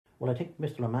Well, I think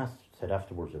Mr. Lamass said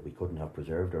afterwards that we couldn't have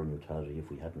preserved our neutrality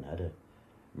if we hadn't had a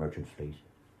merchant fleet.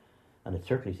 And it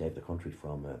certainly saved the country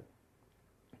from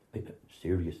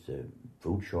serious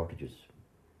food shortages.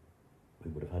 We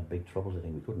would have had big troubles. I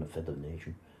think we couldn't have fed the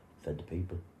nation, fed the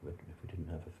people, if we didn't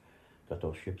have got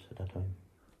those ships at that time.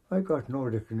 I got no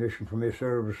recognition for my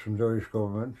service from the Irish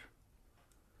government.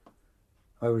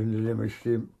 I was in the Limerick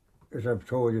team, as I've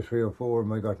told you 3 or 4 of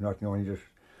them. I got nothing. Only just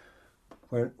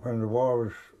when the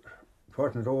war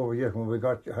wasn't over yet, when we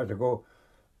had to go,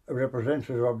 a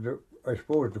representative of I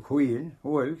suppose the Queen,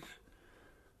 Wales,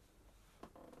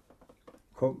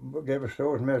 gave us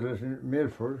those medals in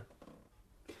Milford.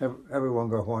 Everyone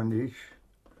got one each.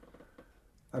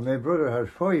 And my brother has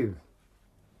 5.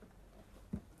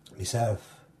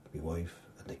 Myself, my wife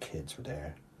and the kids were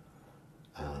there.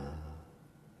 And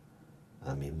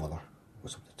my mother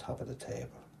was at the top of the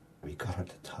table. We got her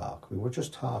to talk. We were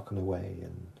just talking away,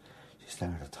 and she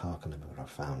started talking about her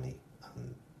family.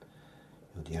 And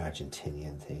the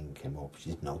Argentinian thing came up. She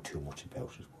didn't know too much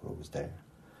about it, but it was there.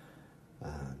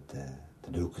 And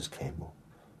the Lucas came up.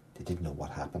 They didn't know what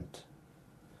happened.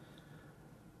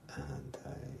 And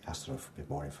I asked her for a bit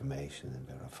more information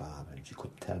about her father, and she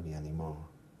couldn't tell me any more.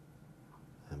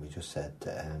 And we just said,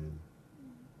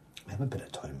 I have a bit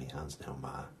of time in my hands now,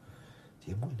 Ma.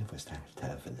 Do you mind if I start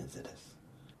delving into this?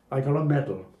 I got a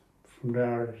medal from the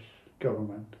Irish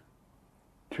government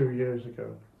 2 years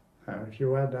ago. If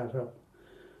you add that up,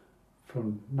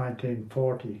 from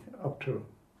 1940 up to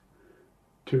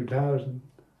 2000,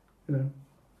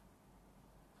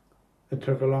 it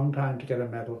took a long time to get a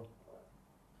medal,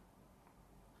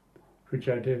 which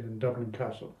I did in Dublin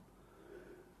Castle.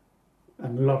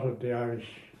 And a lot of the Irish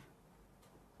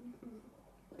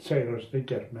sailors did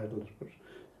get medals, but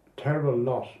a terrible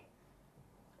lot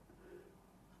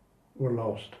were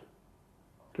lost.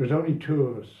 There was only 2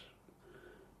 of us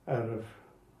out of,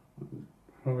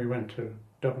 when we went to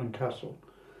Dublin Castle.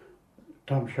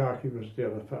 Tom Sharkey was the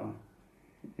other fellow,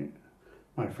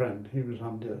 my friend. He was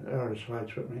on the Irish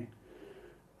flights with me.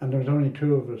 And there was only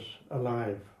 2 of us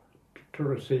alive to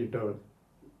receive the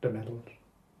medals.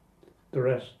 The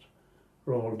rest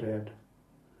were all dead.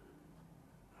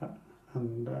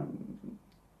 And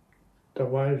their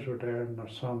wives were there, and their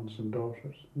sons and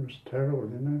daughters. It was terrible,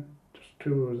 Just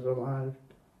 2 of us alive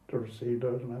to receive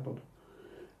those medals.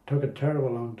 It took a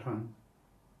terrible long time.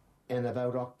 In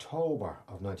about October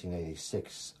of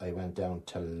 1986, I went down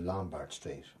to Lombard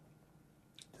Street,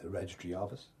 the registry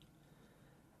office,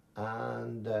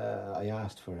 and I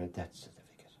asked for a death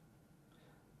certificate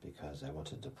because I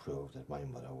wanted to prove that my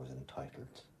mother was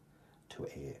entitled to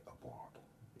a award,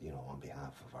 on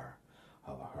behalf of her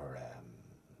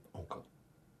uncle,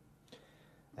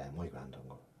 my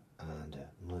granduncle, and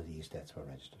none of these deaths were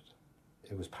registered.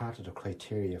 It was part of the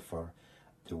criteria for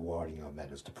the awarding of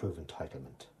medals to prove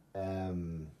entitlement.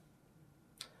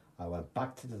 I went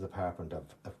back to the Department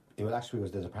of it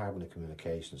was the Department of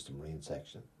Communications, the Marine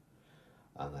section,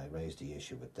 and I raised the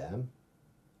issue with them,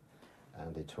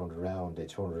 and they turned around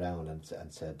and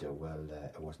said, well,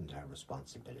 it wasn't our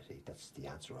responsibility. That's the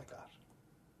answer I got.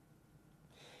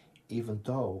 Even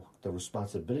though the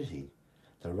responsibility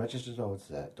to register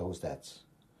those debts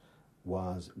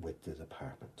was with the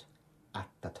department at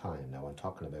the time. Now I'm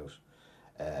talking about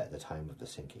the time of the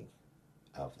sinking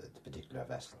of the particular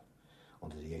vessel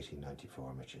under the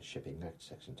 1894 Merchant Shipping Act,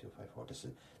 Section 254.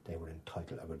 They were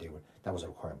entitled, that was a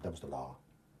requirement, that was the law.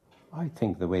 I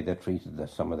think the way they treated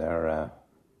some of their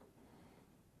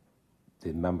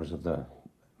the members of the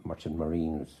Merchant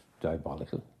Marine was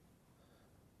diabolical.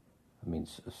 I mean,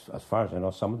 as far as I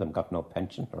know, some of them got no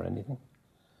pension or anything.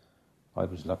 I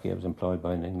was lucky I was employed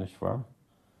by an English firm.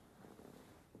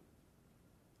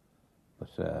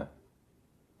 But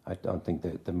I don't think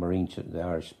the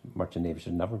Irish Merchant Navy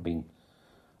should never been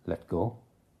let go.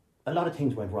 A lot of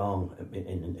things went wrong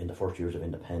in the first years of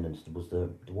independence. There was the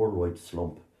worldwide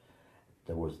slump.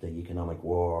 There was the economic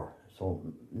war. So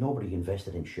nobody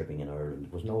invested in shipping in Ireland.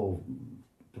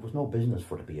 There was no business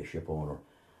for to be a ship owner.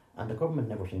 And the government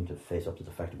never seemed to face up to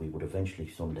the fact that we would eventually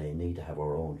someday need to have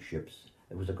our own ships.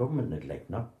 It was a government neglect,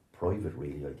 not private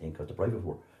really, I think, because the private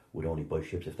would only buy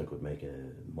ships if they could make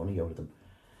money out of them.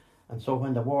 And so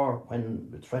when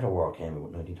the threat of war came in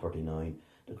 1939,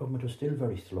 the government was still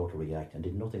very slow to react and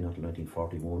did nothing until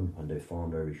 1941 when they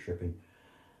formed Irish Shipping.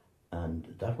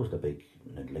 And that was the big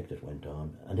neglect that went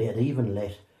on. And they had even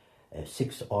let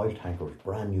 6 oil tankers,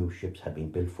 brand new ships, had been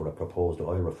built for a proposed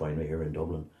oil refinery here in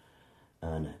Dublin.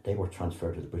 And they were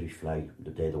transferred to the British flag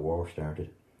the day the war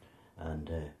started. And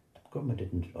the government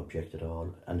didn't object at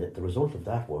all. And the result of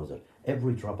that was that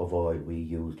every drop of oil we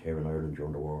used here in Ireland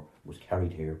during the war was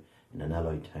carried here, in an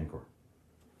Allied tanker.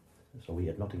 So we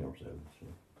had nothing ourselves. So.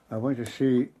 I went to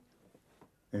sea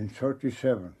in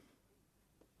 37.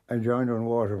 I joined on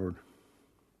Waterford.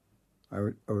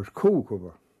 I was crew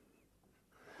cover.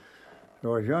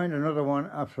 So I joined another one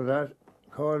after that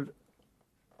called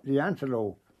the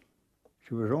Antelope.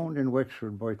 She was owned in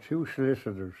Wexford by two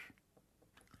solicitors.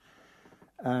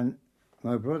 And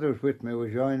my brother was with me,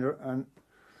 we joined her, and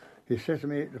he said to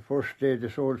me the first day,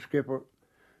 this old skipper,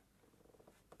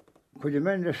 could you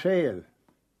mend a sail?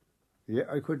 Yeah,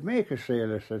 I could make a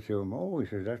sail, I said to him. Oh, he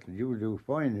said, that you'll do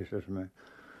fine, he said to me.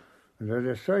 And I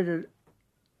decided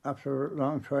after a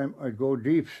long time I'd go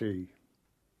deep sea.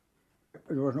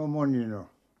 There was no money, you know.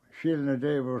 Shilling a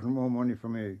day wasn't more money for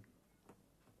me.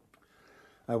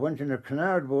 I went in a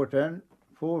canard boat then,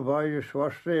 4 voyages to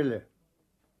Australia.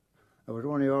 I was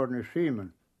only ordinary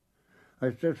seaman. I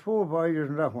did 4 voyages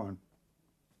in that one.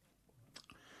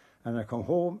 And I come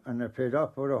home and I paid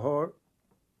off for the whore.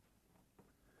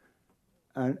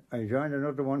 And I joined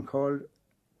another one called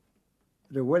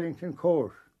the Wellington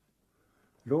Court.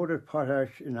 Loaded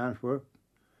potash in Antwerp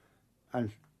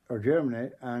or Germany,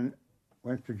 and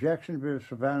went to Jacksonville,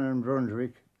 Savannah and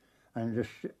Brunswick, and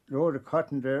just loaded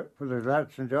cotton there for the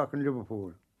lads in Dock in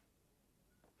Liverpool.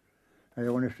 I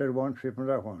only said one trip on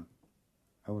that one.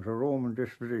 I was a Roman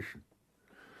disposition.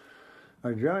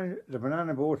 I joined the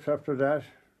banana boats after that.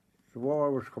 The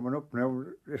war was coming up now.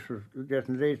 This was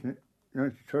getting late in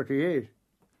 1938.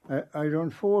 I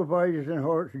done 4 voyages in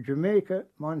her to Jamaica,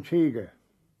 Montego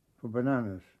for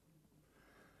bananas.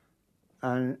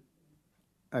 And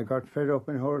I got fed up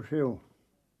in her too.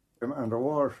 And the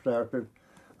war started,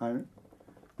 and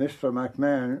Mr.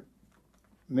 McMahon,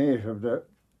 mate of the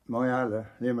Moyala,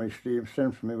 Limerick Steam,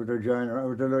 sent for me with a joiner. I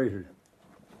was delighted.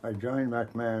 I joined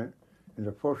McMahon in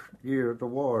the first year of the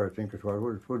war, I think it was.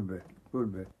 It would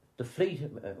be. The fleet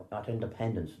at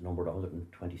independence numbered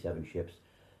 127 ships,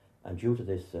 and due to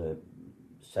this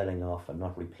selling off and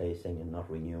not replacing and not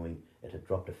renewing, it had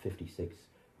dropped to 56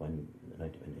 when in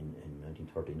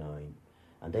 1939.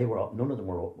 And they were none of them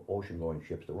were ocean-going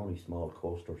ships. They were only small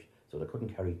coasters, so they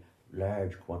couldn't carry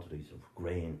large quantities of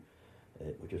grain,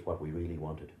 which is what we really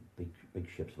wanted. Big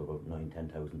ships of about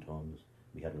 10,000 tons.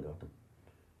 We hadn't got them.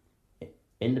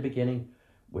 In the beginning,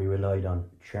 we relied on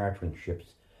chartering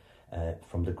ships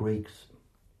from the Greeks,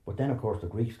 but then of course the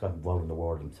Greeks got involved in the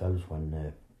war themselves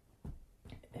when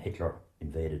Hitler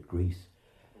invaded Greece,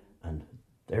 and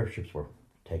their ships were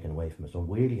taken away from us. So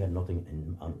we really had nothing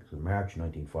until March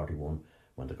 1941,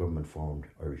 when the government formed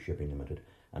Irish Shipping Limited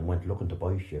and went looking to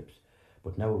buy ships.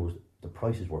 But now the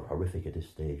prices were horrific at this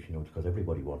stage, you know, because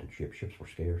everybody wanted ships. Ships were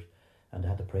scarce, and they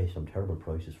had to pay some terrible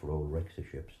prices for old wrecks of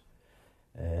ships.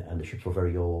 And the ships were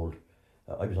very old.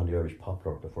 I was on the Irish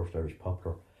Poplar, the first Irish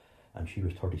Poplar, and she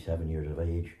was 37 years of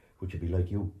age, which would be like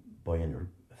you buying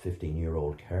a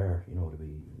 15-year-old car, you know.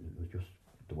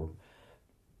 They were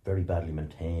very badly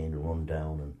maintained and run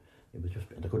down, and it was just,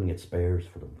 they couldn't get spares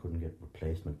for them, couldn't get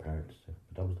replacement parts. But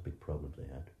that was the big problem they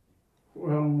had.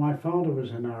 Well, my father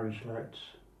was in Irish Lights.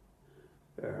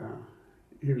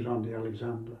 He was on the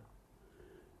Alexander,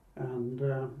 and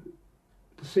the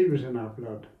sea was in our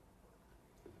blood.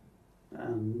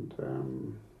 And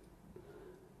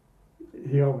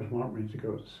he always wanted me to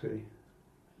go to sea.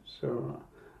 So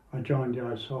I joined the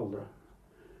Isolde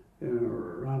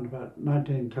around about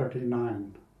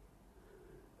 1939.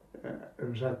 It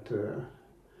was at the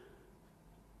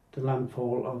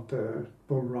landfall of the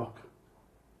Bull Rock,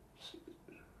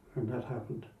 and that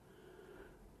happened.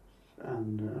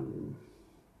 And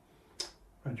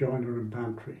I joined her in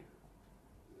Bantry.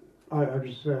 I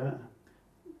was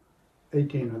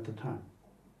 18 at the time.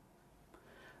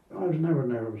 I was never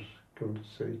nervous going to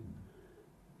sea,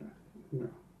 no,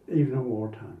 even in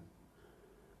wartime.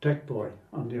 Deck boy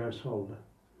on the Isolde.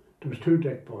 There was 2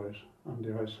 deck boys on the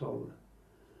Isolde.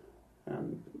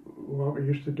 And what we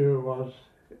used to do was,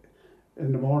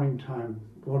 in the morning time,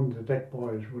 one of the deck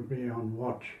boys would be on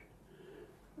watch.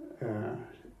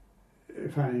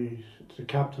 If the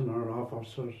captain or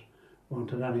officers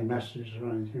wanted any messages or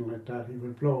anything like that, he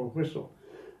would blow a whistle,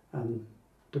 and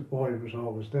the boy was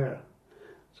always there.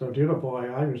 So the other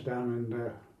boy, I was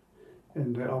down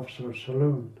in the officer's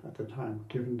saloon at the time,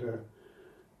 giving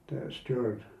the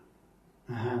steward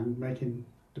a hand, making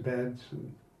the beds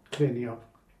and cleaning up.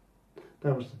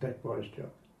 That was the deck boy's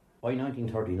job. By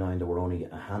 1939, there were only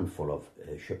a handful of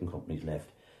shipping companies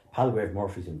left. Palgrave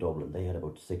Murphy's in Dublin, they had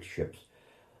about 6 ships,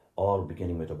 all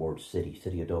beginning with the word city.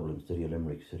 City of Dublin, City of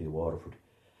Limerick, City of Waterford.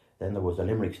 Then there was a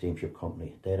Limerick Steamship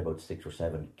Company. They had about 6 or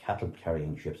 7 cattle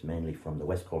carrying ships, mainly from the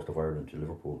west coast of Ireland to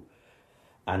Liverpool,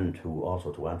 and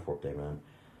also to Antwerp they ran.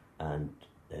 And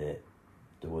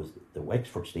there was the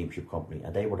Wexford Steamship Company,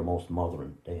 and they were the most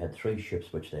modern. They had 3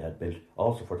 ships which they had built,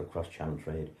 also for the cross-channel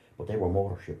trade, but they were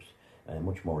motor ships,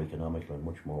 much more economical and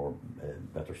much more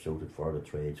better suited for the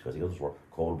trades, because the others were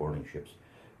coal-burning ships,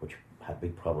 which had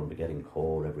big problem with getting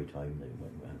coal every time they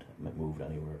went moved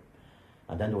anywhere.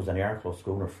 And then there was an Arklow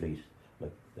schooner fleet,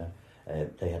 like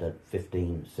they had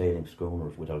 15 sailing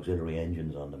schooners with auxiliary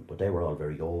engines on them, but they were all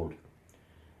very old.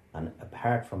 And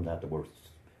apart from that, there were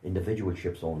individual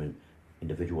ships owning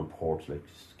individual ports, like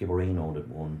Skibbereen owned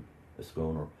a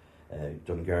schooner,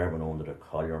 Dungarvan owned a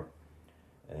collier,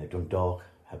 Dundalk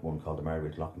had one called the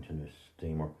Margaret Lockington, a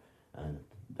steamer, and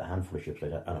a handful of ships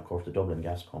like that. And of course the Dublin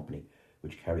Gas Company,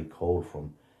 which carried coal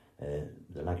from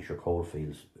the Lancashire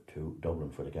coalfields to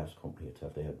Dublin for the gas company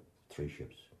itself. They had 3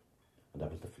 ships, and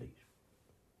that was the fleet.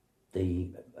 The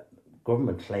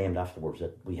government claimed afterwards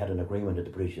that we had an agreement with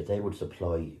the British that they would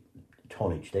supply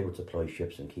tonnage, they would supply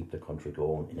ships and keep the country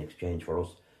going in exchange for us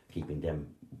keeping them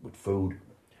with food.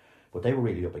 But they were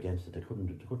really up against it. They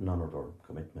couldn't honour their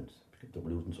commitments because they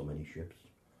were losing so many ships.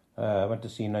 I went to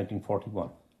sea in 1941.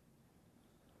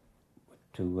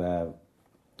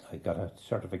 I got a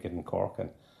certificate in Cork, and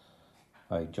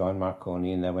I joined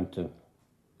Marconi, and I went to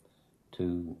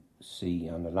sea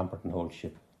on a Lamperton Holt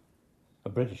ship, a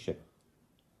British ship.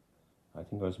 I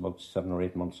think I was about 7 or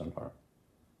 8 months on her.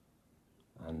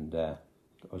 And I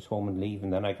was home and leave,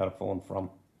 and then I got a phone from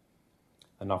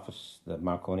an office, the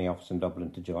Marconi office in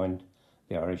Dublin, to join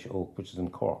the Irish Oak, which is in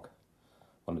Cork.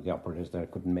 One of the operators there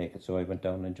couldn't make it, so I went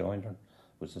down and joined her.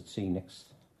 Was at sea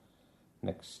next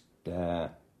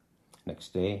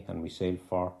day, and we sailed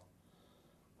for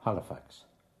Halifax,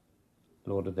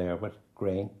 loaded there with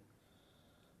grain,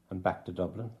 and back to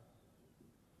Dublin.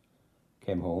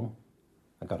 Came home.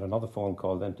 I got another phone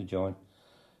call then to join,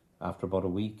 after about a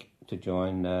week, to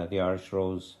join the Irish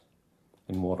Rose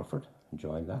in Waterford, and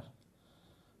joined that.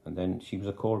 And then she was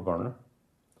a coal burner,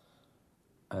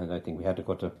 and I think we had to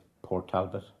go to Port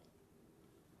Talbot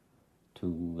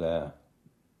to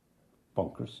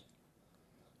bunkers,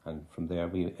 and from there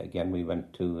we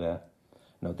went to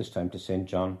this time to St.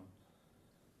 John,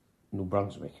 New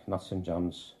Brunswick, not St.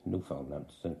 John's,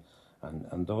 Newfoundland,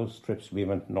 and those trips we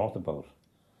went north about.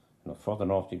 Further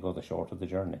north you go, the shorter the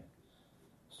journey.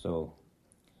 So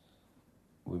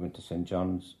we went to St.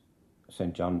 John,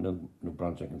 New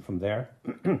Brunswick, and from there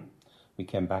we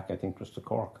came back, I think, just to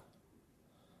Cork.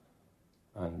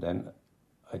 And then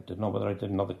I don't know whether I did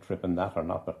another trip in that or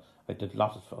not, but I did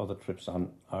lots of other trips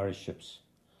on Irish ships.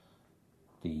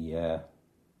 The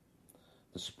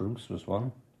Spruce was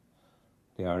one,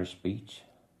 the Irish Beach,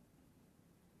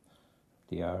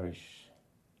 the Irish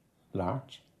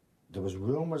Larch. There was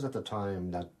rumours at the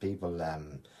time that people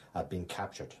had been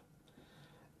captured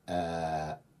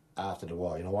after the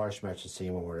war. Irish merchant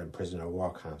seamen were in prisoner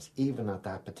war camps. Even at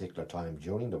that particular time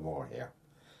during the war here,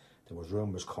 there was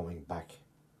rumours coming back.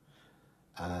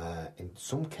 In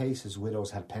some cases,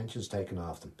 widows had pensions taken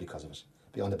off them because of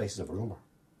it, on the basis of rumour.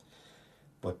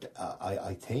 But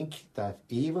I think that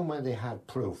even when they had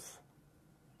proof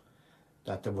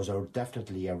that there was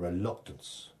definitely a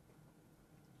reluctance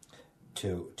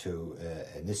to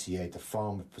initiate the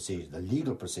formal procedure, the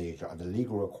legal procedure, or the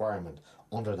legal requirement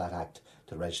under that act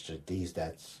to register these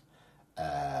debts,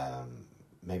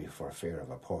 maybe for a fear of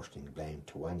apportioning blame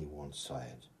to any one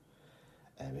side.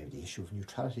 Maybe the issue of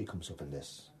neutrality comes up in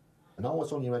this. I know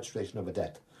it's only a registration of a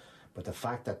debt, but the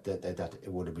fact that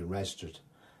it would have been registered,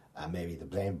 and maybe the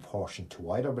blame portion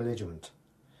to either belligerent,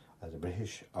 the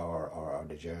British or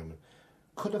the German,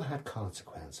 could have had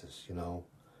consequences,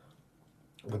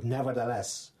 But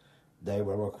nevertheless, they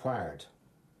were required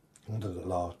under the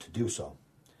law to do so.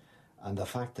 And the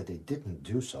fact that they didn't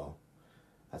do so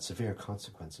had severe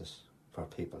consequences for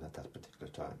people at that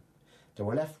particular time. They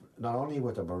were left not only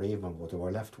with the bereavement, but they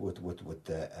were left with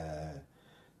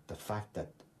the fact that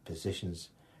positions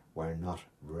were not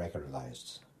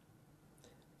regularised.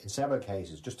 In several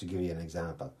cases, just to give you an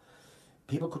example,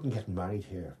 people couldn't get married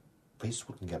here. Priests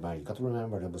wouldn't get married. You've got to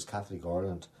remember it was Catholic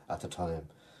Ireland at the time,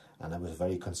 and it was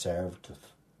very conservative.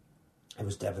 It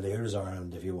was De Valera's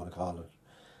Ireland, if you want to call it.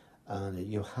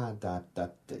 And you had that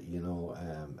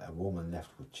a woman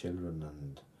left with children,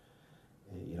 and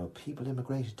people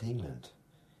immigrated to England.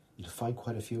 You'd find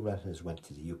quite a few relatives went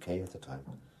to the UK at the time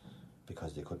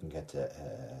because they couldn't get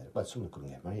some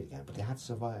couldn't get married again, but they had to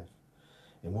survive.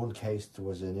 In one case, there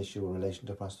was an issue in relation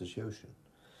to prostitution.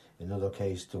 In another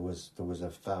case, there was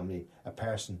a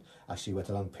person actually went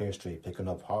along Pear Street picking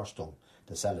up horse dung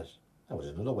to sell it. That was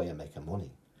another way of making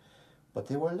money. But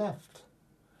they were left.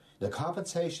 The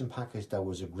compensation package that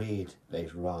was agreed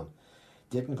later on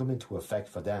didn't come into effect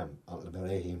for them until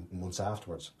about 18 months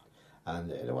afterwards.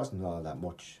 and it wasn't all that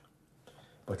much.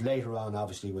 But later on,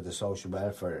 obviously, with the social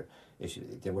welfare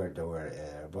issue, they were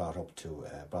brought up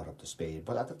to speed.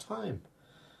 But at the time,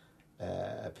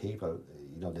 people,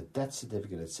 the death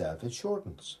certificate itself,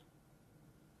 insurance.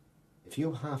 If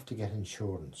you have to get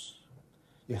insurance,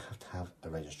 you have to have a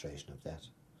registration of death.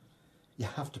 You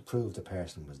have to prove the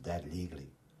person was dead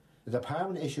legally. The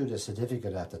department issued a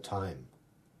certificate at the time,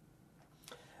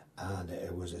 and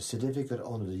it was a certificate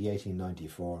under the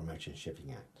 1894 Merchant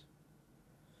Shipping Act.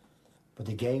 But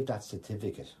they gave that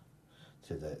certificate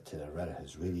to the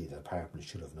relatives. Really, the department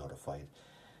should have notified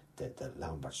the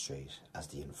Lambert Street as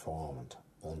the informant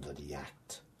under the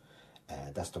Act.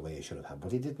 That's the way it should have happened.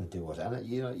 But they didn't do it,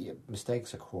 and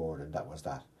mistakes occurred, and that was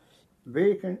that.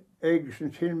 Bacon, eggs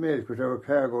and tin milk was our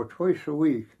cargo twice a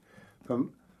week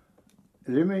from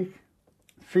Limerick,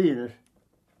 Phoenix,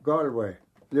 Galway,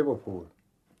 Liverpool.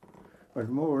 But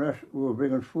more or less we were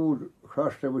bringing food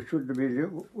across there. We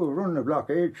were running a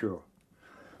blockade show.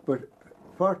 But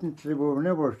fortunately we were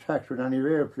never attacked with any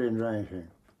airplanes or anything.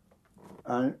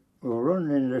 And we were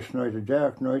running in this night, a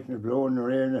dark night, and it blowing the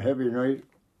rain, a heavy night,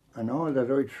 and all the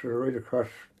lights were right across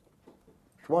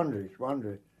Swansea,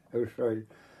 outside.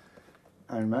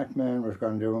 And McMahon was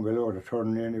gone down below to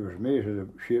turn in. He was mate of the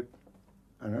ship,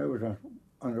 and I was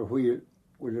on the wheel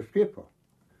with the skipper,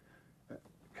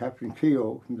 Captain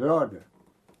Keogh from the Order.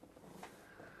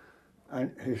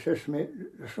 And he says to me,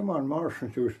 "There's some on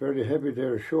Morrison too, it's very heavy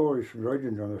there ashore." He said, "I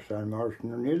didn't understand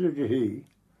Morrison, and neither did he."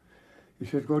 He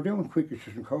says, "Go down quick," he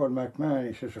says, "and call McMahon."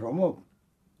 He says, "Come up."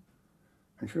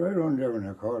 And so I run down and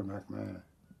I called McMahon.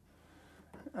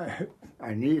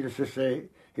 I needless to say,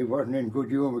 he wasn't in good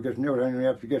humour, because now I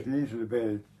have to get him into the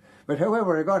bed. But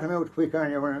however, I got him out quick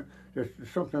on you. When there's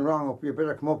something wrong up, you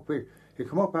better come up quick. He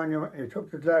come up on you, he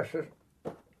took the glasses,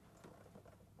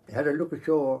 he had a look at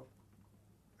you,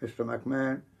 Mr.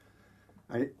 McMahon,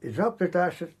 and he dropped the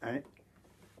glasses, and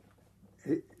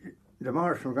the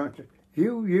Morrison was going to say,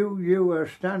 you are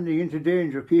standing into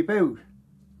danger, keep out.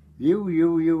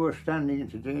 You are standing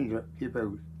into danger, keep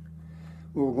out.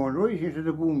 We were going right into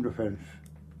the boom defence.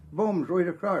 Bombs right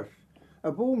across.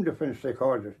 A boom defence, they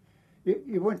called it.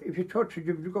 You went, if you touch it,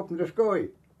 you'd look up in the sky.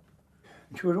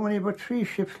 And she was only about 3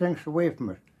 ships' lengths away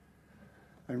from it.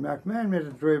 And McMahon made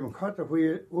the drive and caught the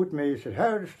wheel with me. He said,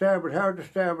 hard to starboard, hard to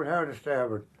starboard, hard to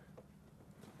starboard.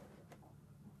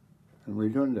 And we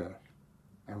done that.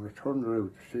 And we turned her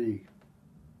out to sea,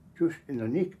 just in the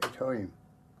nick of time.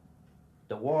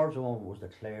 The war zone was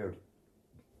declared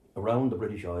around the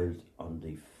British Isles on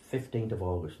the 15th of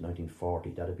August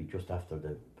 1940. That'd be just after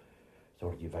the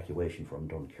sort of the evacuation from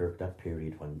Dunkirk, that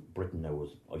period when Britain now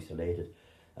was isolated,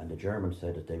 and the Germans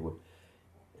said that they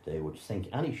would sink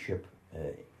any ship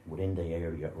within the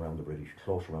area around the British,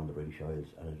 close around the British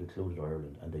Isles, and it included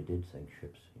Ireland, and they did sink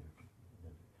ships.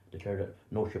 Declared that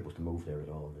no ship was to move there at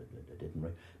all.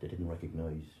 They didn't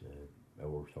recognise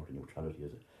our sort of neutrality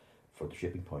as for the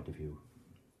shipping point of view.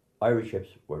 Irish ships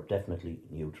were definitely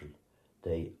neutral.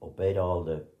 They obeyed all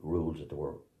the rules that they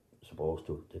were supposed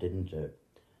to. They didn't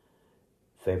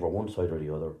favour one side or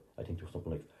the other. I think there was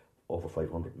something like over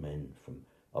 500 men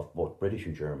of both British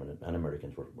and German and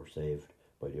Americans were saved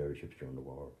by the Irish ships during the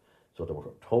war. So they were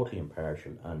totally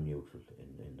impartial and neutral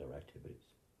in their activities.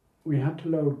 We had to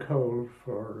load coal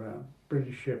for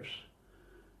British ships.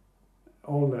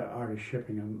 All the Irish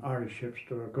shipping and Irish ships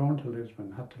that were going to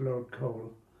Lisbon had to load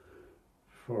coal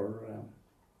for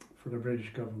the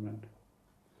British government.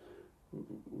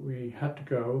 We had to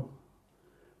go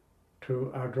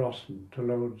to Ardrossan to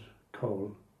load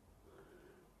coal,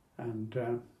 and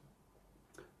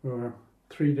we were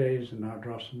 3 days in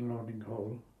Ardrossan loading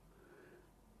coal.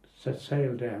 Set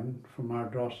sail then from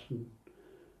Ardrossan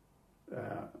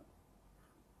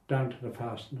down to the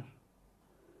Fastnet,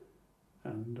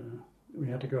 and we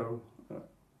had to go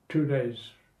 2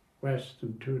 days west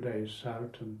and 2 days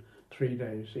south and 3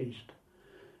 days east,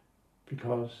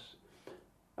 because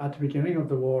at the beginning of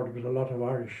the war there was a lot of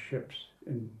Irish ships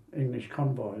in English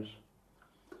convoys,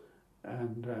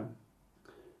 and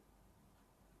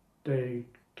they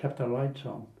kept their lights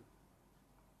on,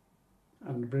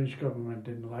 and the British government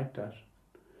didn't like that,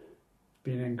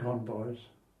 being in convoys.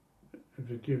 It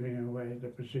was giving away the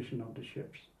position of the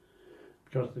ships,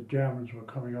 because the Germans were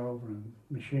coming over and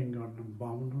machine gunning and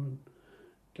bombing them.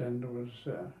 Then there was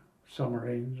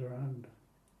submarines around.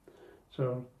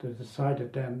 So they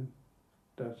decided then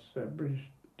that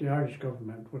the Irish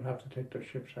government would have to take their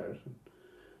ships out and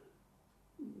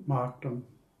mark them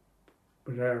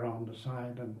with air on the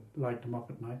side and light them up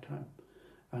at night time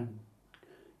and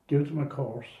give them a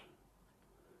course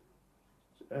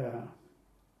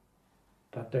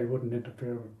that they wouldn't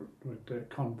interfere with the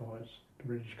convoys, the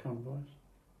British convoys.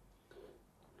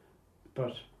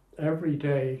 But every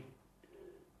day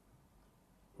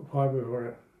while we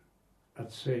were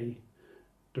at sea,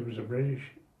 there was a British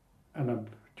and a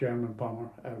German bomber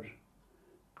out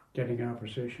getting our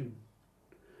position.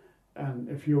 And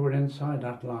if you were inside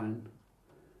that line,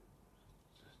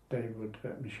 they would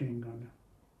machine gun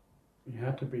you. You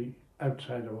had to be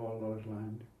outside of all those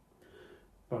lines.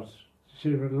 But see,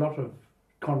 there were a lot of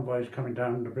convoys coming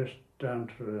down down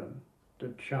to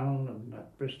the channel and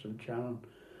that Bristol Channel,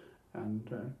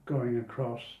 and going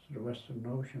across to the Western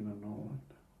Ocean and all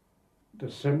that.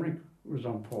 The Cymric was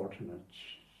unfortunate.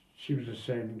 She was a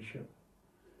sailing ship,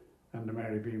 and the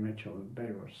Mary B. Mitchell,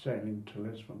 they were sailing to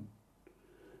Lisbon.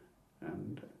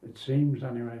 And it seems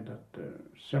anyway that the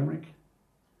Cymric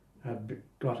had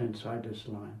got inside this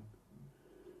line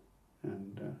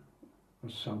and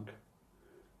was sunk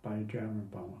by a German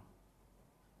bomber,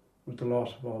 with the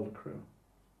loss of all the crew.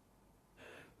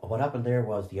 What happened there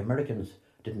was the Americans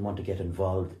didn't want to get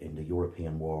involved in the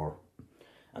European war,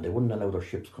 and they wouldn't allow their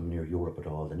ships come near Europe at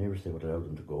all. The nearest they would allow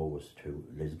them to go was to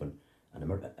Lisbon, and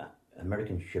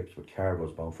American ships with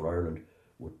cargoes bound for Ireland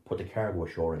would put the cargo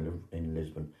ashore in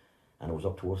Lisbon, and it was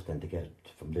up to us then to get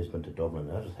it from Lisbon to Dublin.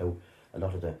 And that is how a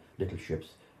lot of the little ships,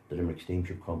 the Limerick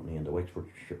Steamship Company and the Wexford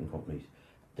shipping companies,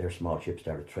 their small ships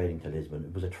started trading to Lisbon.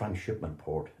 It was a transshipment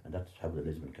port, and that's how the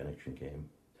Lisbon connection came.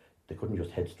 They couldn't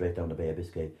just head straight down the Bay of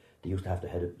Biscay. They used to have to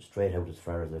head it straight out as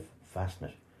far as the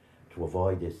Fastnet to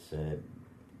avoid this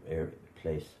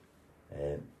place,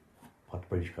 what the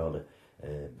British call it.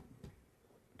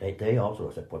 They also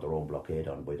put their own blockade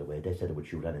on, by the way. They said it would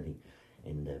shoot anything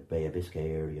in the Bay of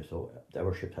Biscay area, so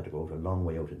our ships had to go a long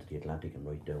way out into the Atlantic and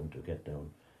right down to get down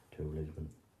to Lisbon,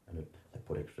 and it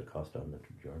put extra cost on the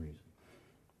journeys.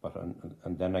 But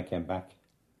and then I came back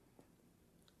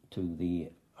to the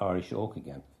Irish Oak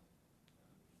again.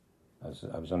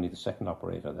 I was only the second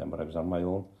operator then, but I was on my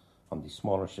own on the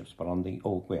smaller ships. But on the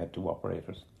Oak we had two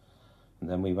operators, and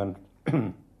then we went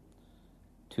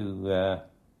to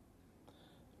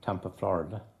Tampa,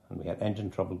 Florida, and we had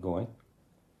engine trouble going,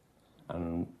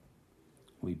 and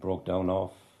we broke down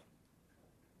off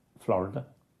Florida,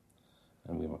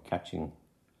 and we were catching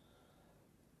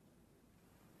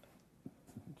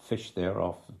fish there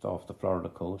off the Florida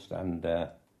coast, and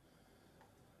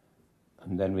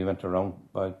then we went around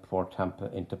by Port Tampa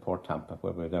into Port Tampa,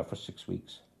 where we were there for 6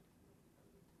 weeks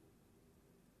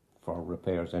for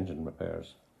repairs, engine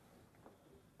repairs,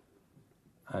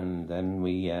 and then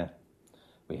we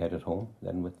headed home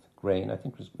then with grain. I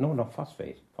think it was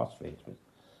phosphate. We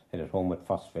headed home with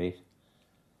phosphate,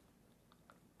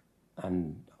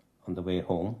 and on the way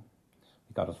home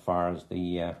we got as far as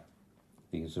the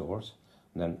Azores.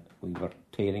 And then we were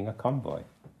tailing a convoy,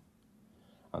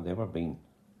 and they were being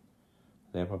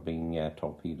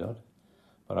torpedoed.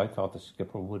 But I thought the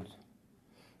skipper would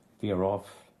veer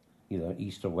off either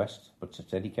east or west, but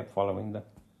instead he kept following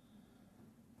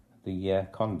the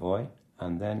convoy.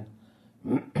 And then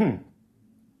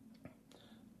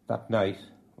that night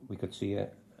we could see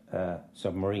a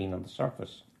submarine on the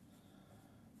surface.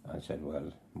 I said, well,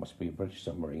 it must be a British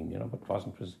submarine, but it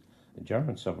wasn't. It was a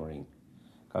German submarine.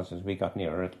 Because as we got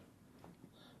nearer it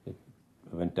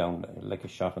went down like a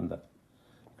shot you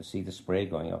could see the spray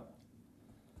going up.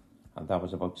 And that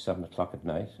was about 7 o'clock at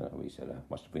night. And we said, it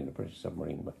must have been a British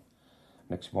submarine. But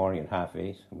next morning at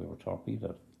 8:30, we were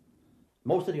torpedoed.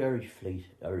 Most of the Irish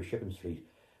shipping fleet,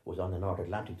 was on the North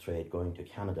Atlantic trade going to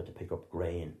Canada to pick up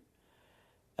grain.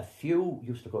 A few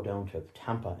used to go down to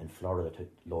Tampa in Florida to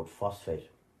load phosphate.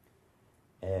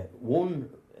 One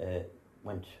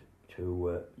went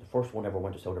to, the first one ever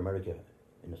went to South America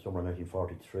in the summer of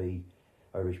 1943.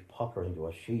 Irish Poplar, I think it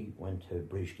was. She went to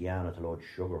British Guiana to load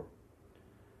sugar.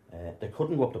 They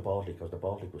couldn't go up the Baltic because the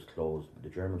Baltic was closed. The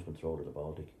Germans controlled the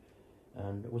Baltic,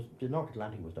 and the North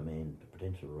Atlantic was the main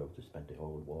peninsula route they spent the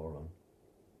whole war on.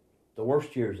 The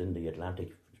worst years in the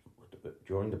Atlantic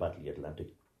during the Battle of the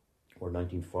Atlantic were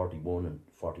 1941 and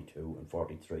 42 and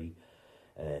 43,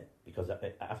 because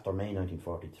after May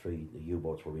 1943 the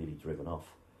U-boats were really driven off.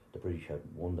 The British had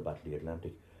won the Battle of the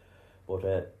Atlantic,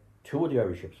 but two of the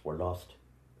Irish ships were lost,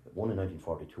 one in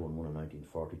 1942 and one in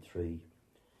 1943.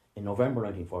 In November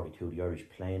 1942, the Irish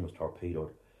plane was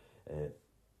torpedoed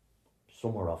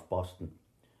somewhere off Boston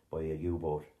by a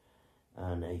U-boat,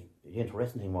 and the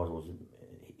interesting thing was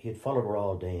he had followed her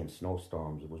all day in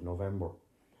snowstorms. It was November,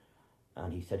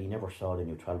 and he said he never saw the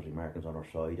neutrality markings on her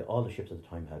side. All the ships at the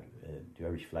time had the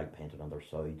Irish flag painted on their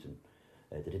sides, and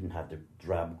they didn't have the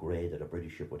drab grey that a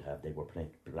British ship would have. They were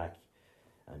painted black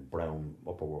and brown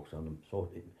upperworks on them. So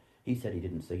he said he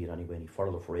didn't see it anyway, and he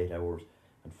followed her for 8 hours,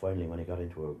 And finally, when he got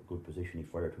into a good position, he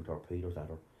fired 2 torpedoes at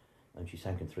her, and she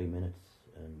sank in 3 minutes,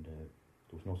 and there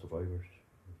was no survivors.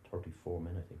 34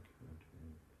 men, I think.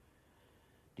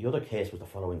 The other case was the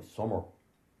following summer,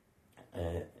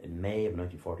 in May of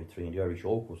 1943, and the Irish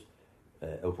Oak was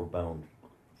outward bound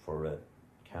for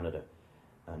Canada,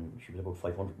 and she was about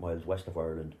 500 miles west of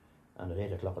Ireland, and at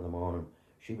 8 o'clock in the morning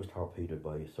she was torpedoed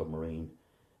by a submarine,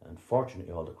 and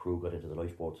fortunately all the crew got into the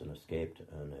lifeboats and escaped,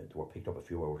 and they were picked up a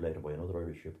few hours later by another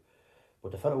Irish ship.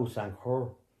 But the fellow who sank her,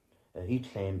 he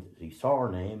claimed that he saw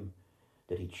her name,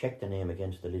 that he checked the name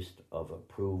against the list of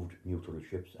approved neutral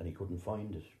ships, and he couldn't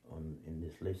find it in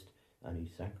this list, and he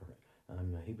sank her.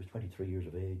 And he was 23 years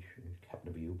of age, he was captain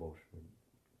of a U-boat.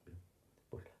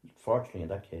 But fortunately in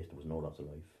that case there was no loss of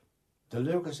life. The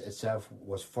Lucas itself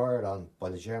was fired on by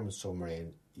the German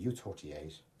submarine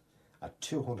U-38 at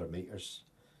 200 metres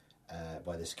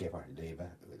by the skipper, Leva,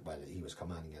 well, he was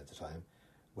commanding at the time,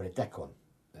 with a deck gun,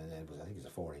 and it was, I think it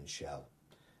was a 4-inch shell.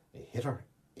 It hit her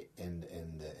in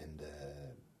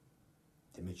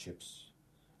the midships,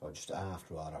 or just aft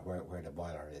rather, where the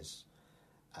boiler is,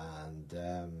 and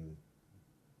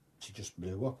she just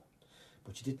blew up.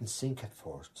 But she didn't sink at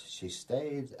first. She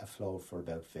stayed afloat for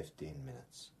about 15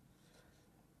 minutes.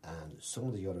 And some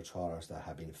of the other trawlers that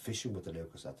had been fishing with the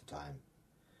Lucas at the time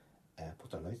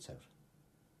put their lights out.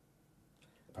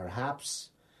 Perhaps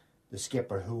the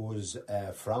skipper, who was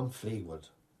from Fleetwood,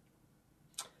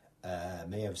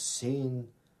 may have seen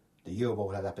the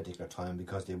U-boat at that particular time,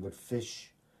 because they would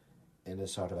fish in a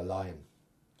sort of a line.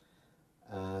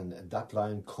 And that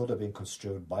line could have been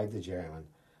construed by the German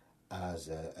as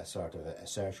a sort of a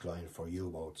search line for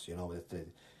U-boats. You know, that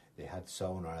they had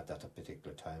sonar at that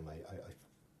particular time.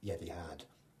 Yeah, they had.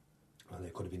 And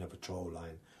it could have been a patrol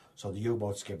line. So the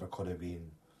U-boat skipper could have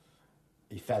been,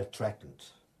 he felt threatened.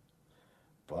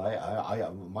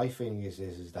 But my feeling is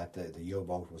that the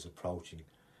U-boat was approaching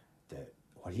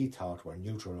what he thought were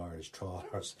neutral Irish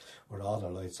trawlers with all their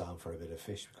lights on for a bit of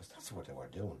fish, because that's what they were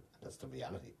doing. That's the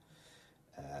reality.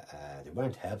 They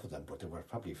weren't helping them, but they were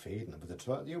probably feeding them. But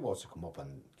the U-boats would come up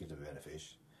and give them a bit of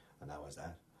fish, and that was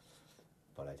that.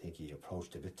 But I think he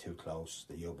approached a bit too close.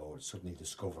 The U-boat suddenly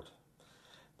discovered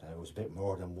that there was a bit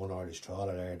more than one Irish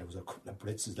trawler there. There was a couple of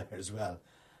Britzes there as well.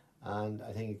 And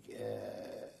I think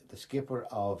the skipper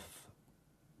of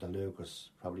the Lucas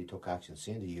probably took action,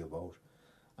 seeing the U-boat,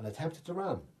 and attempted to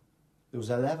ram. There was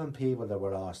 11 people that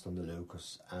were lost on the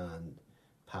Lucas, and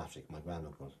Patrick, my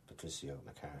granduncle, Patricio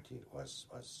McCarthy, was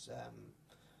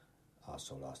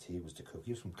also lost. He was the cook.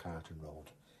 He was from Carlton Road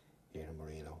here in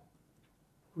Marino.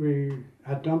 We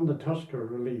had done the Tusker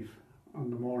relief on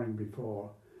the morning before,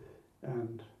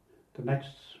 and the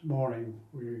next morning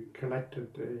we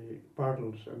collected the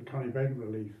Bartles and Connybeg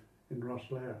relief in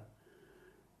Rosslare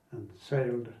and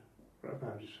sailed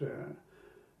about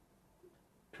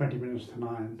 20 minutes to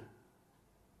 9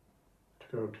 to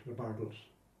go to the Bartles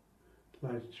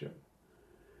lightship,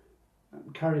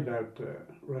 and carried out the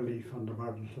relief on the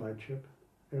Bartles lightship.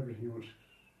 Everything was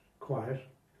quiet.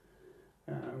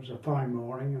 It was a fine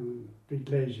morning and a big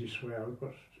lazy swell,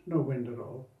 but no wind at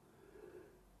all.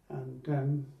 And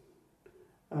then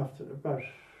after about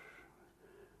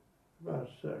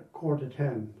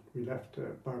 9:45, we left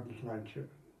the Bartles lightship,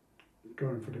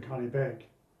 going for the Connybeg.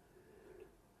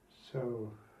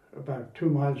 So about 2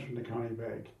 miles from the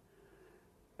Connybeg,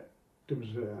 there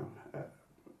was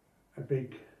a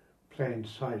big plain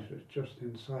sighted just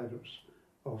inside us,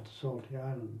 off the Salty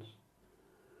Islands.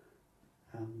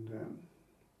 And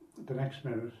the next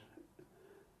minute,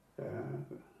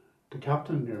 the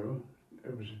captain knew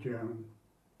it was a German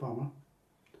bomber.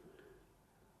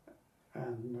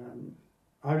 And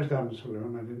I was down in the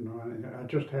saloon, I didn't know anything. I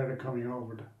just heard it coming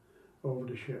over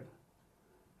the ship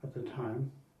at the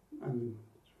time, and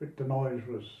the noise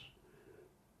was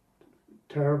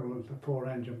terrible as the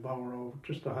 4-engine bomber over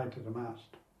just the height of the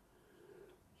mast.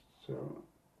 So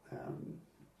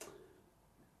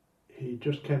he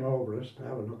just came over us to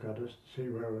have a look at us to see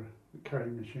where we're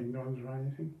carrying machine guns or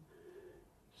anything.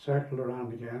 Circled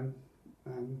around again,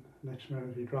 and next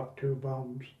minute he dropped 2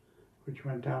 bombs which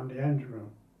went down the engine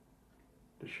room.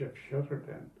 The ship shuttered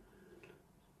then.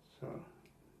 So,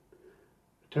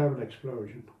 a terrible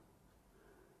explosion.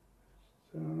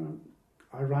 So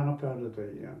I ran up out of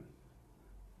the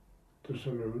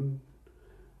saloon,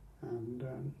 and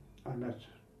I met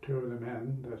 2 of the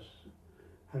men that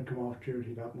had come off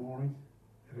duty that morning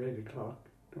at 8 o'clock.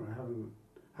 They were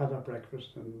had their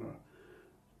breakfast and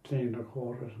cleaned their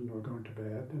quarters, and they were going to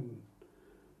bed, and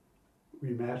we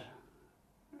met,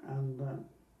 and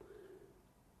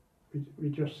we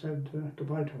just said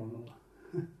goodbye to one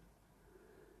another.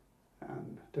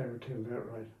 And they were killed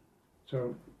outright.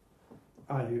 So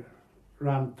I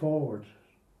ran forward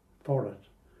for it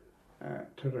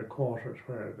to the quarters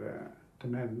where the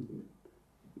men,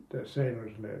 the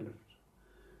sailors lived.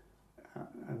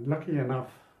 And lucky enough,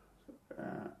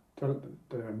 the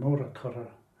motor cutter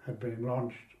had been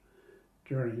launched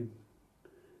during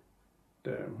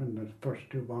when the first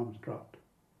two bombs dropped.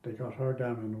 They got her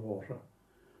down in the water,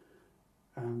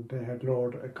 and they had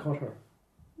lowered a cutter.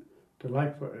 The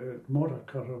motor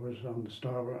cutter was on the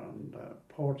starboard and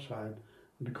port side,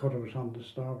 and the cutter was on the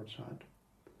starboard side.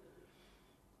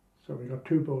 So we got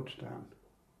two boats down.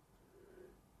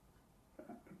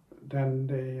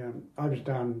 Then I was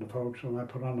down in the forecastle and I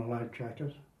put on a life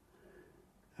jacket,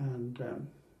 and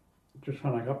just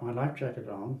when I got my life jacket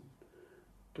on,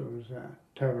 there was a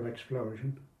terrible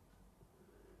explosion,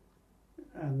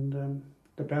 and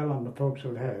the bell on the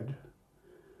forecastle head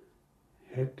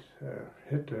hit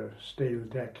the steel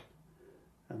deck,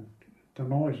 and the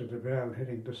noise of the bell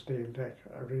hitting the steel deck,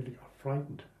 I really got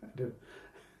frightened. It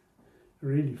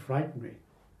really frightened me.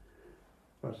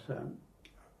 But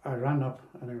I ran up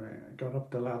anyway. I got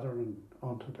up the ladder and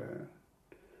onto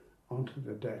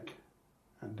the deck,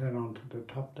 and then onto the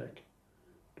top deck,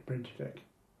 the bridge deck.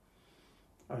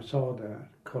 I saw the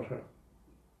cutter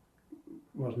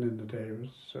wasn't in the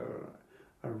Davis, so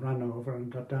I ran over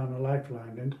and got down a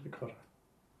lifeline into the cutter.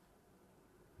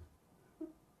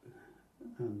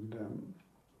 And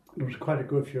there was quite a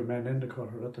good few men in the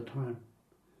cutter at the time.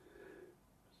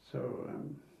 So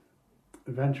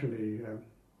eventually the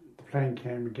plane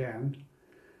came again.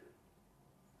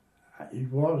 He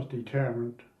was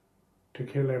determined to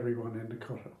kill everyone in the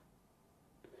cutter.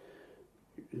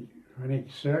 When he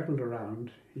circled around,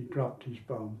 he dropped his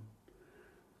bomb,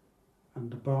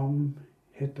 and the bomb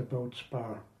hit the boat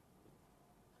spar.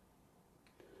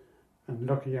 And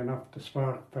lucky enough, the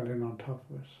spar fell in on top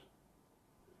of us,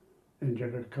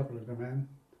 injured a couple of the men.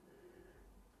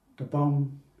 The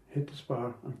bomb hit the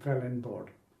spar and fell inboard,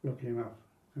 lucky enough.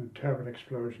 And a terrible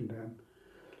explosion then.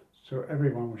 So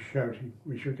everyone was shouting,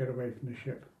 we should get away from the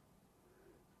ship,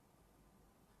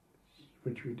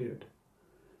 which we did.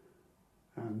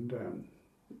 And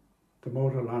the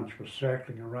motor launch was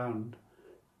circling around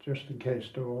just in case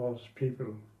there was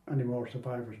any more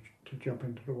survivors to jump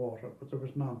into the water, but there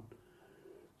was none.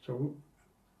 So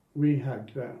we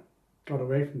had got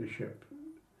away from the ship,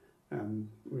 and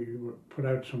we put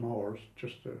out some oars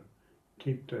just to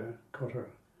keep the cutter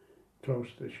close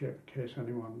to the ship in case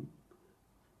anyone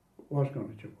was going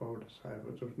to jump over the side,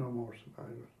 but there was no more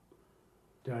survivors.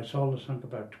 The Isolde sunk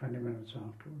about 20 minutes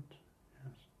afterwards.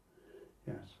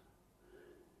 Yes.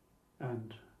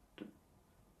 And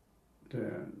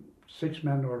the 6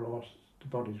 men were lost, the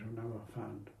bodies were never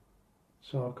found.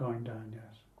 Saw it going down,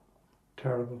 yes.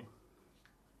 Terrible.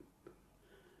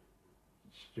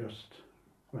 It just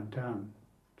went down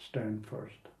stern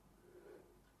first.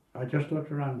 I just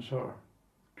looked around and saw her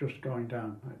just going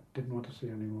down. I didn't want to see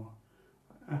any more.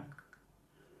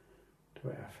 The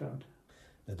way I felt.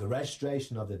 Now, the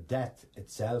registration of the death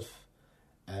itself,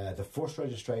 the first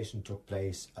registration took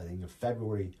place, I think, in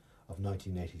February of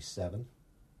 1987,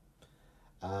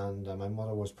 and my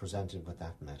mother was presented with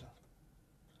that medal,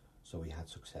 so we had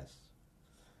success.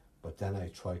 But then I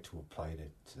tried to apply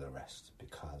it to the rest,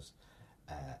 because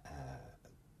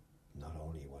not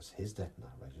only was his death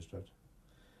not registered,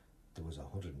 there was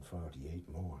 148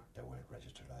 more that weren't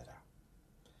registered either.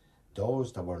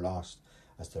 Those that were lost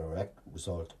as the direct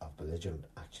result of belligerent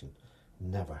action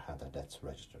never had their deaths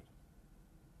registered.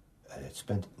 I had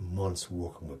spent months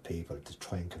working with people to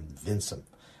try and convince them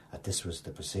that this was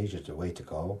the procedure, the way to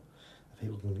go, that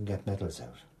people couldn't get medals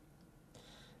out.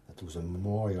 That there was a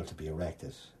memorial to be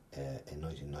erected in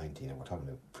 1990, and we're talking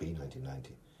about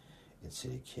pre-1990, in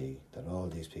City Quay, that all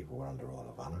these people were on the Roll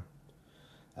of Honour,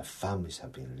 that families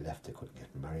had been left, they couldn't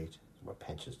get married, there were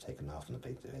pensions taken off in the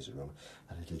big division room,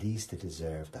 and at least they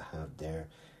deserved to have their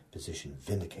position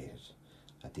vindicated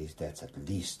at these deaths. At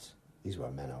least these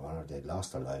were men of honour, they'd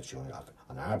lost their lives during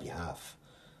on our behalf,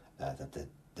 that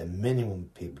the minimum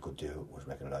people could do was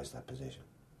recognise that position.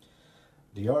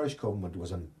 The Irish government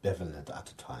was ambivalent at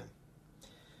the time.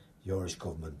 The Irish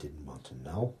government didn't want to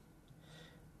know.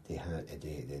 They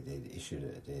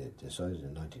decided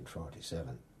in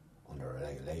 1947 under a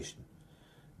regulation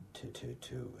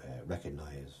to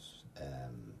recognise the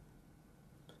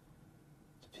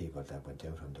people that went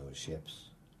out on those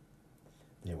ships.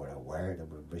 They were aware that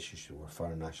were British, there were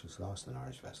foreign nationals lost in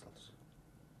Irish vessels.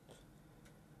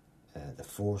 The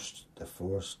first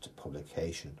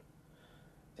publication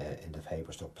in the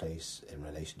papers took place in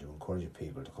relation to encouraging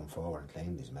people to come forward and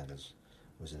claim these medals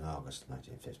was in August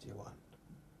 1951.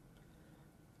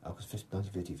 August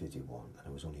 1950-51, and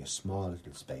it was only a small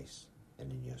little space in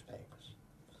the newspapers.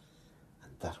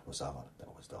 And that was all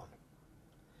that was done.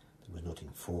 There was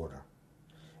nothing further.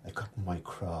 It got my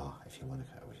craw, if you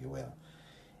will.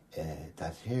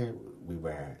 That here we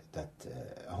were, that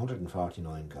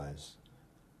 149 guys,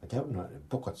 without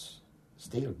buckets,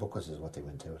 steel buckets is what they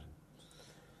went out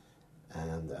in.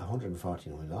 And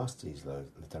 149 lost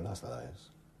their last lives.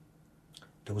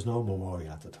 There was no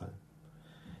memorial at the time.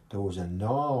 There was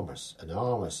enormous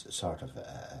sort of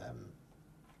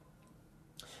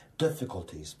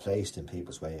difficulties placed in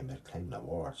people's way in claiming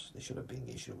awards. They should have been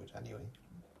issued anyway.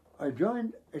 I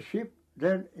joined a ship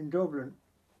then in Dublin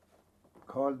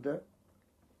called the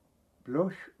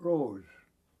Blush Rose,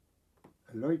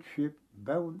 a light ship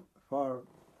bound for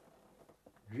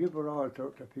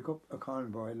Gibraltar to pick up a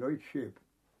convoy, light ship.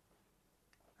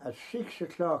 At 6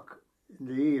 o'clock in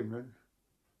the evening,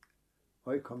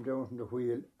 I come down from the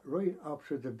wheel right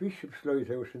opposite the Bishop's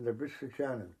Lighthouse in the Bristol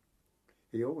Channel.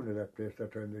 He owned that place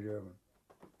that time, the German.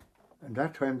 And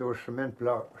that time there was cement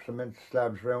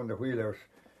slabs round the wheelhouse,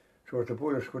 so the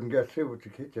bullets couldn't get through to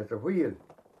hit at the wheel.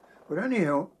 But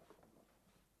anyhow,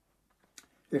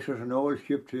 this was an old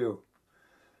ship too,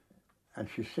 and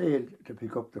she sailed to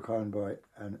pick up the convoy,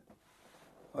 and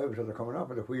I was coming off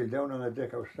of the wheel down on the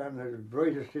deck. I was standing as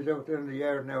bright as it is out there in the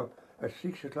yard now at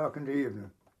 6 o'clock in the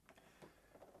evening.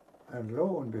 And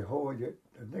lo and behold, the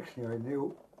next thing I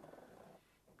knew,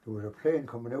 there was a plane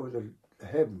coming out of the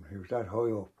heaven. It was that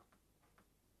high up,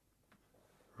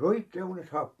 right down the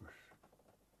top of us.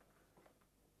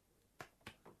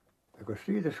 I could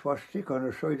see the swastika on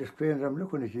the side of the plane. I'm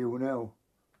looking at you now,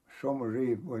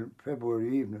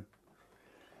 February evening.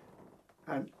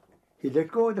 And he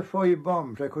let go of the 5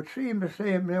 bombs. I could see him the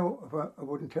same now, if I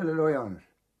wouldn't tell a lie on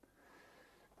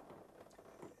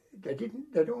it.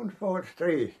 They don't fall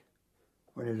straight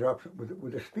when he drops it.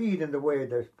 With the speed and the way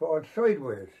they fall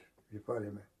sideways, if you follow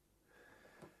me.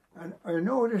 And I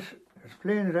notice, as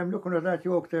plain as I'm looking at that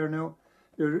yoke there now,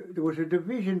 there was a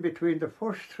division between the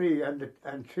first 3 and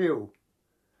 2.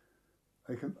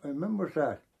 I remember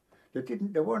that.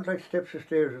 They weren't like steps of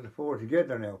stairs of the 4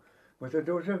 together now, but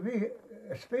there was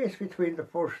a space between the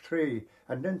first 3,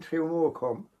 and then 2 more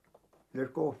come.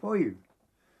 Let go 5.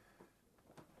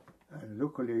 And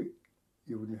luckily,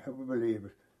 you wouldn't ever believe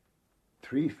it,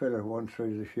 3 fell at one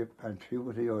side of the ship and 2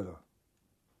 at the other.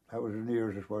 That was as near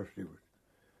as it was to it.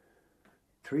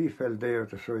 3 fell there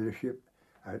at the side of the ship,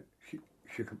 and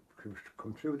she could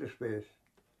come through the space,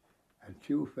 and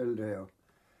 2 fell there.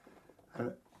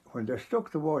 And when they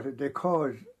struck the water, they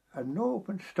caused an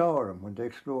open storm when they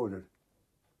exploded.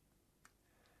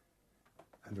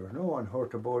 And there was no one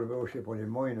hurt aboard the ship, only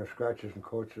minor scratches and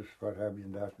cuts, what have you,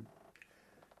 and that.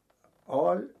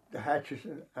 All the hatches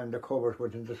and the covers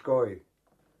went in the sky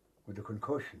with the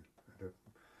concussion.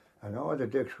 And all the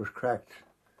decks was cracked,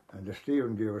 and the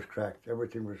steering gear was cracked.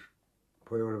 Everything was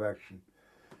put out of action.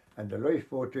 And the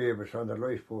lifeboat Davis on the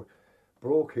lifeboat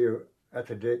broke here at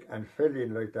the deck and fell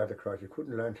in like that across. You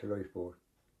couldn't launch a lifeboat.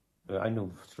 I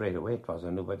knew straight away it was.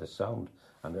 I knew by the sound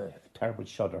and a terrible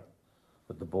shudder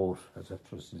with the boat as it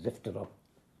was lifted up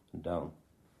and down.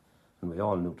 And we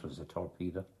all knew it was a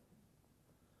torpedo.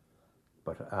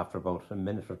 But after about a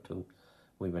minute or 2,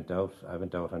 I went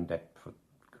out on deck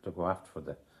to go aft for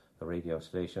the radio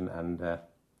station, and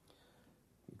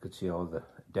you could see all the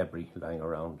debris lying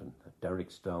around, and the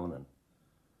derricks down,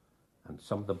 and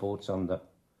some of the boats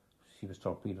she was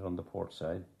torpedoed on the port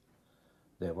side.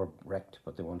 They were wrecked,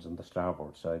 but the ones on the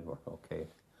starboard side were okay.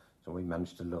 So we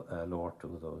managed to lower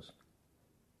 2 of those.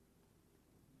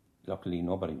 Luckily,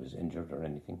 nobody was injured or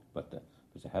anything, but there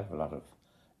was a hell of a lot of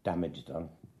damage done,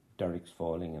 derricks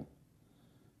falling and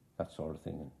that sort of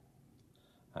thing.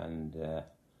 And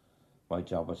my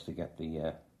job was to get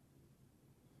the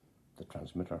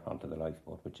transmitter onto the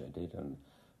lifeboat, which I did, and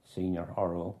senior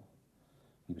RO,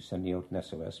 he was sending out an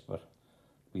SOS, but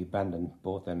we abandoned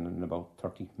both in about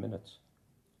 30 minutes.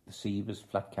 The sea was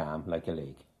flat calm, like a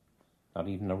lake, not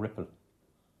even a ripple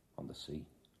on the sea.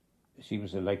 She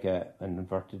was like an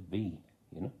inverted V,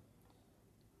 you know.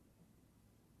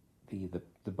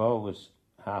 The bow was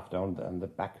half down, and the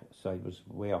back side was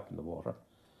way up in the water.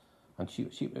 And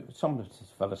some of the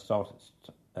fellas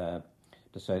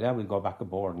decided, we'll go back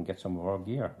aboard and get some of our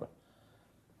gear. But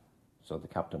so the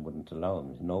captain wouldn't allow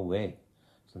them. No way.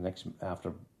 So after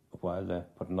a while, they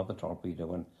put another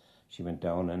torpedo, and she went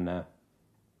down, and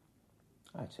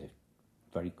I'd say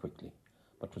very quickly.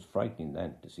 But it was frightening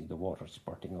then to see the water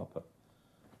spurting up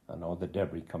and all the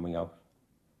debris coming out.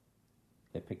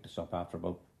 They picked us up after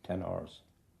about 10 hours.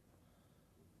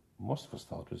 Most of us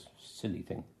thought it was a silly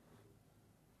thing,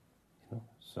 you know.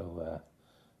 So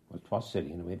Well, it was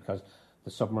silly in a way because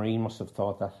the submarine must have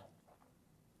thought that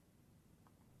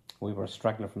we were a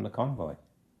straggler from the convoy.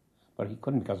 But he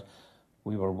couldn't because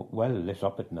we were well lit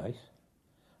up at night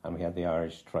and we had the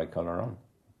Irish tricolour on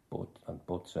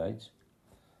both sides.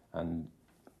 And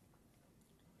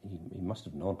he must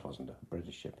have known it wasn't a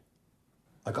British ship.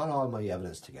 I got all my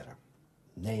evidence together.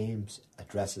 Names,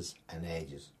 addresses and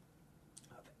ages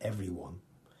of everyone,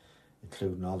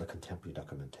 including all the contemporary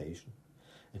documentation,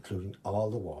 including all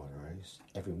the war diaries,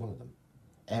 every one of them.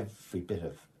 Every bit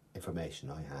of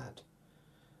information I had.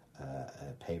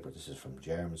 Paper, this is from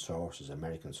German sources,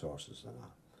 American sources and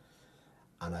all.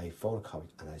 And I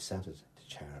photocopied and I sent it to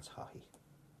Charles Haughey.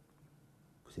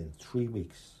 Within 3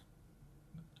 weeks,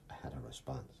 I had a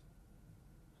response.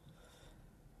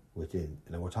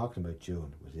 Now we're talking about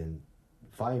June, within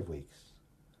 5 weeks,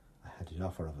 I had the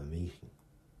offer of a meeting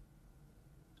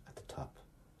at the top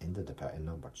in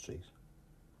Lombard Street.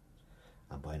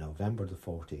 And by November the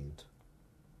 14th,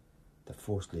 the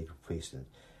first legal precedent.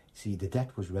 See, the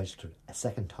debt was registered a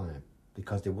second time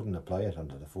because they wouldn't apply it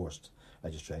under the first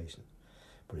registration.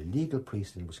 But a legal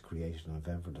precedent was created on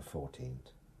November the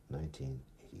 14th,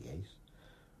 1988,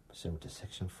 pursuant to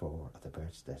Section 4 of the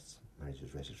Births, Deaths,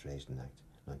 Marriages Registration Act,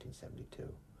 1972,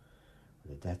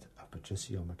 where the death of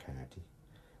Patricio McCarthy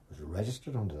was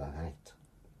registered under that act.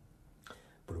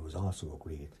 But it was also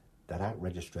agreed that that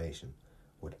registration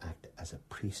would act as a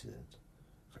precedent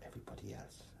for everybody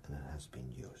else, and it has been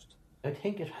used. I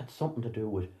think it had something to do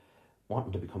with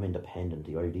wanting to become independent,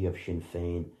 the idea of Sinn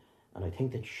Féin, and I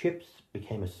think that ships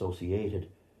became associated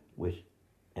with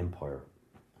empire,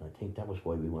 and I think that was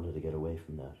why we wanted to get away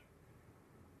from that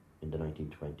in the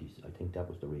 1920s. I think that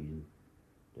was the reason,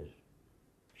 that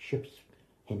ships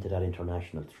hinted at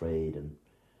international trade,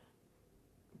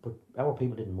 but our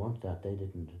people didn't want that. They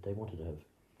didn't. They wanted to have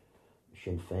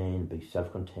Sinn Féin, be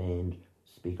self-contained,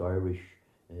 speak Irish,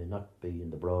 not be in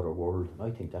the broader world. And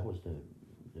I think that was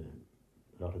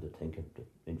a lot of the thinking that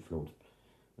influenced,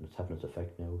 and it's having its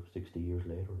effect now 60 years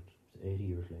later, it's 80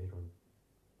 years later.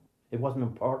 It wasn't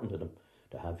important to them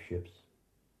to have ships.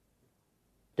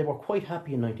 They were quite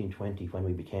happy in 1920 when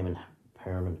we became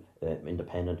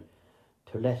independent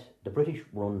to let the British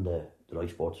run the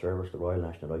lifeboat service, the Royal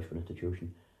National Lifeboat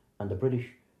Institution, and the British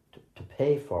to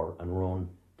pay for and run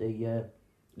the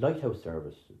lighthouse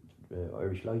service,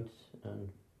 Irish Lights, and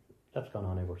that's gone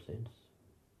on ever since.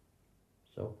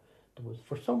 So there was,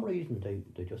 for some reason,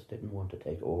 they just didn't want to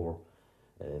take over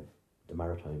the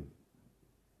maritime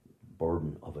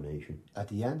burden of a nation. At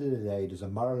the end of the day, there's a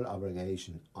moral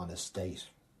obligation on a state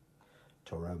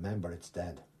to remember its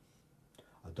dead,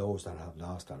 or those that have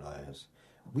lost their lives.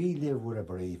 We live with a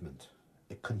bereavement.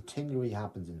 It continually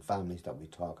happens in families that we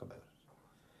talk about.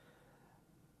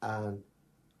 And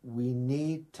we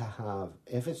need to have,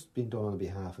 if it's been done on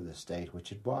behalf of the state,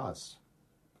 which it was,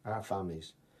 our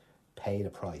families paid a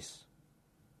price.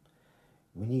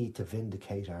 We need to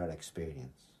vindicate our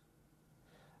experience.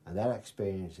 And that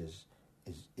experience is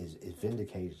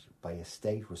vindicated by a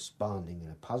state responding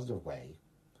in a positive way,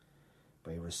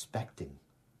 by respecting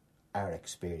our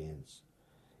experience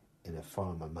in a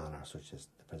formal manner, such as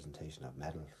the presentation of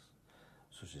medals,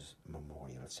 such as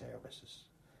memorial services.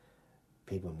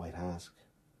 People might ask,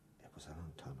 it was a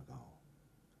long time ago.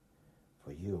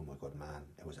 For you, my good man,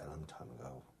 it was a long time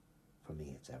ago. For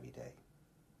me, it's every day.